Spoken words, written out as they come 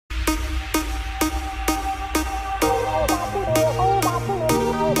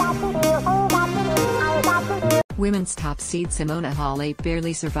Women's top seed Simona Halep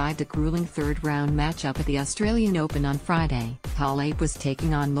barely survived a grueling third-round matchup at the Australian Open on Friday. Halep was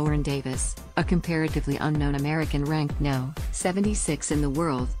taking on Lauren Davis, a comparatively unknown American ranked No. 76 in the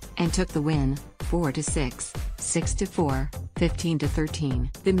world, and took the win, 4-6, 6-4,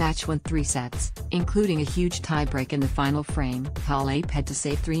 15-13. The match won 3 sets, including a huge tiebreak in the final frame. Halep had to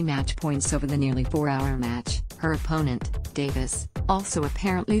save 3 match points over the nearly 4-hour match. Her opponent, Davis, also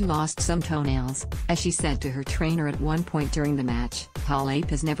apparently lost some toenails, as she said to her trainer at one point during the match. Halep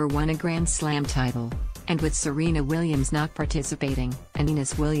has never won a Grand Slam title, and with Serena Williams not participating, and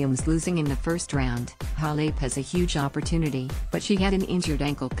Venus Williams losing in the first round, Halep has a huge opportunity, but she had an injured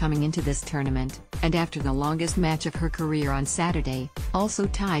ankle coming into this tournament, and after the longest match of her career on Saturday, also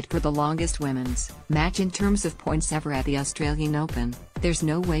tied for the longest women's match in terms of points ever at the Australian Open, there's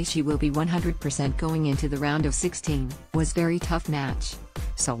no way she will be 100% going into the round of 16. Was very tough match.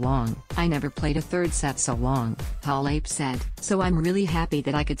 So long. I never played a third set so long, Halep said. So I'm really happy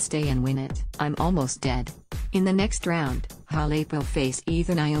that I could stay and win it. I'm almost dead. In the next round, Halep will face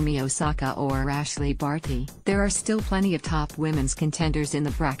either Naomi Osaka or Ashley Barty. There are still plenty of top women's contenders in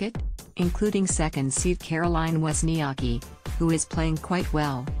the bracket, including second seed Caroline Wozniacki, who is playing quite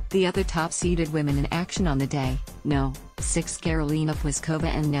well. The other top-seeded women in action on the day, No. 6 Karolina Pliskova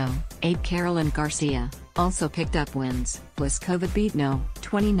and No. 8 Caroline Garcia, also picked up wins. Pliskova beat No.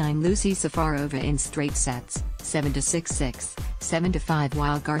 29 Lucy Safarova in straight sets, 7-6-6, 7-5,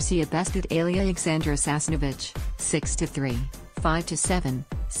 while Garcia bested Alexandra Sasnovich, 6-3, 5-7,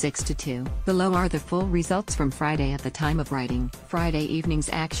 6-2. Below are the full results from Friday at the time of writing. Friday evening's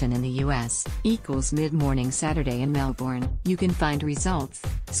action in the US equals mid-morning Saturday in Melbourne. You can find results,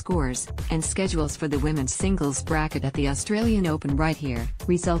 scores, and schedules for the women's singles bracket at the Australian Open right here.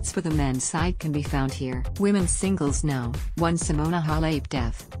 Results for the men's side can be found here. Women's singles No. 1 Simona Halep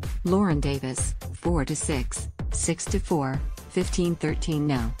def. Lauren Davis, 4-6, 6-4, 15-13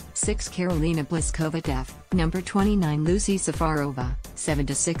 No. 6 Karolina Pliskova def. Number 29 Lucy Safarova,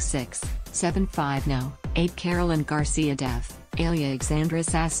 7-6-6, 7-5 No. 8 Caroline Garcia def. Alexandra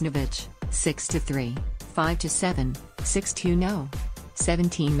Sasnovich, 6-3, 5-7, 6-2 No.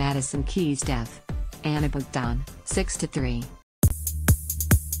 17 Madison Keys def. Anna Bogdan, 6-3.